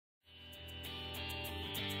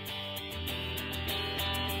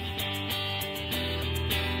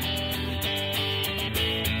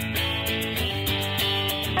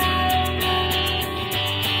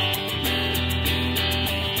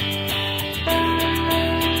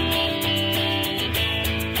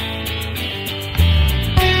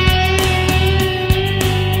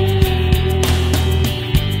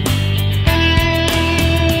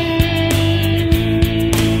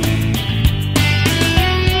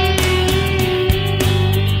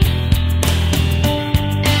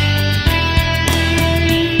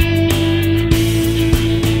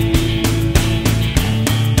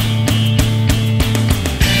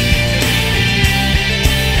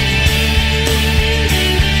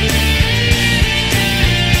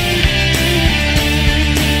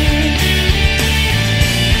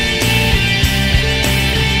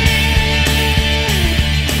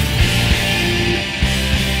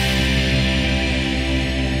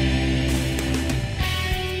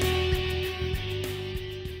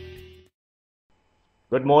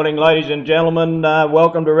Good morning, ladies and gentlemen.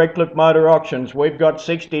 Welcome to Redcliffe Motor Auctions. We've got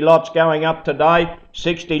 60 lots going up today.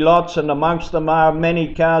 60 lots, and amongst them are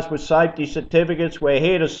many cars with safety certificates. We're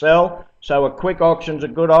here to sell, so a quick auction's a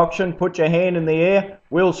good auction. Put your hand in the air,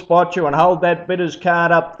 we'll spot you, and hold that bidder's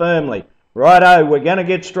card up firmly. Righto, we're going to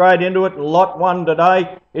get straight into it. Lot 1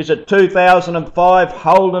 today is a 2005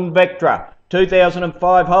 Holden Vectra.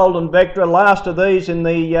 2005 Holden Vectra, last of these in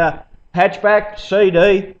the hatchback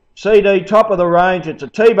CD, top of the range. It's a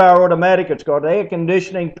T-bar automatic. It's got air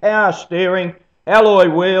conditioning, power steering, alloy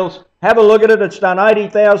wheels. Have a look at it. It's done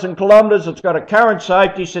 80,000 kilometres. It's got a current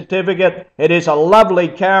safety certificate. It is a lovely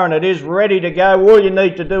car and it is ready to go. All you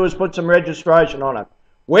need to do is put some registration on it.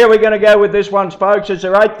 Where are we going to go with this one, folks? Is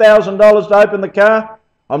there $8,000 to open the car?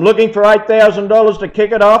 I'm looking for $8,000 to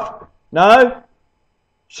kick it off. No?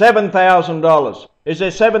 $7,000. Is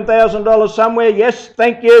there $7,000 somewhere? Yes,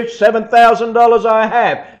 thank you. $7,000 I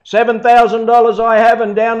have. $7,000 I have,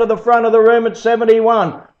 and down to the front of the room at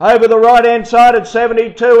 71. Over the right-hand side at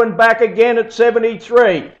 72 and back again at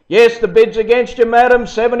 73. Yes, the bid's against you, madam.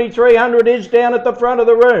 7,300 is down at the front of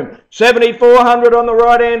the room. 7,400 on the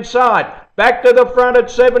right-hand side. Back to the front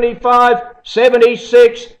at 75,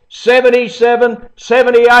 76, 77,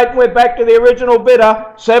 78, and we're back to the original bidder.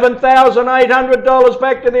 $7,800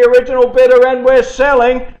 back to the original bidder, and we're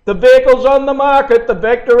selling. The vehicle's on the market. The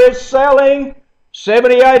Vectra is selling.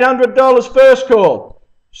 $7,800 first call.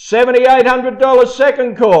 $7,800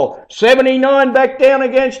 second call. 79 back down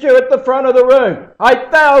against you at the front of the room.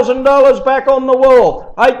 $8,000 back on the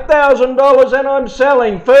wall. $8,000, and I'm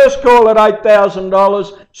selling. First call at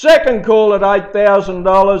 $8,000. Second call at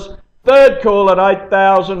 $8,000. Third call at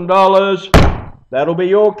 $8,000. That'll be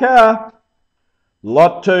your car.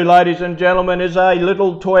 Lot 2, ladies and gentlemen, is a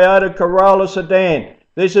little Toyota Corolla sedan.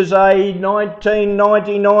 This is a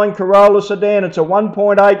 1999 Corolla sedan. It's a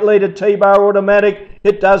 1.8 litre T-bar automatic.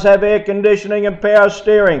 It does have air conditioning and power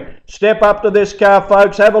steering. Step up to this car,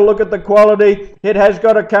 folks. Have a look at the quality. It has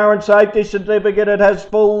got a current safety certificate. It has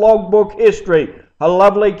full logbook history. A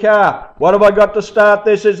lovely car. What have I got to start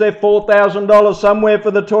this? Is there $4,000 somewhere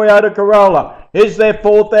for the Toyota Corolla? Is there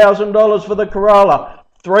 $4,000 for the Corolla?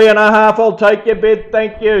 3.5, I'll take your bid,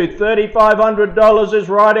 thank you. $3,500 is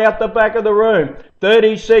right out the back of the room.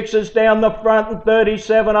 36 is down the front, and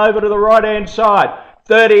 37 over to the right-hand side.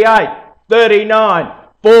 38, 39,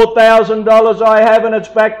 $4,000 I have, and it's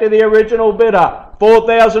back to the original bidder.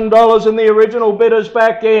 $4,000 and the original bidder's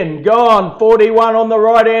back in. Gone. 41 on the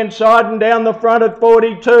right-hand side and down the front at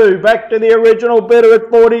 42. Back to the original bidder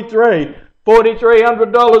at 43.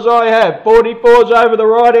 $4,300 I have. 44's over the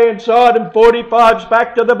right-hand side and 45's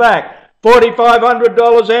back to the back.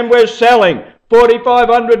 $4,500 and we're selling.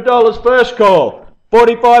 $4,500 first call.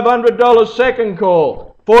 $4,500 second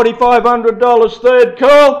call. $4,500 third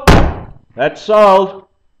call. That's sold.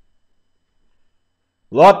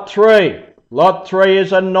 Lot 3. Lot 3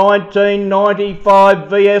 is a 1995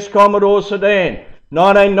 VS Commodore sedan.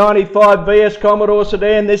 1995 VS Commodore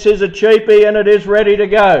sedan. This is a cheapie and it is ready to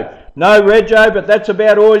go. No rego, but that's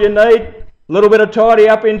about all you need. A little bit of tidy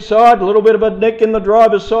up inside, a little bit of a nick in the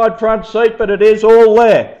driver's side front seat, but it is all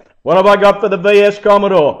there. What have I got for the VS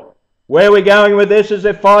Commodore? Where are we going with this? Is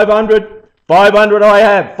it 500? 500 I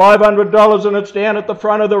have. $500 and it's down at the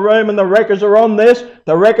front of the room, and the wreckers are on this.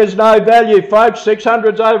 The wreckers no value, folks.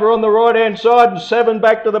 600's over on the right-hand side and 7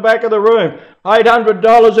 back to the back of the room.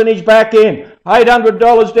 $800 and he's back in.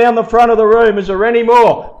 $800 down the front of the room. Is there any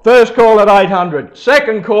more? First call at 800.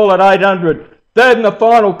 Second call at 800. Third and the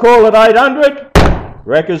final call at 800.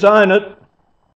 Wreckers own it.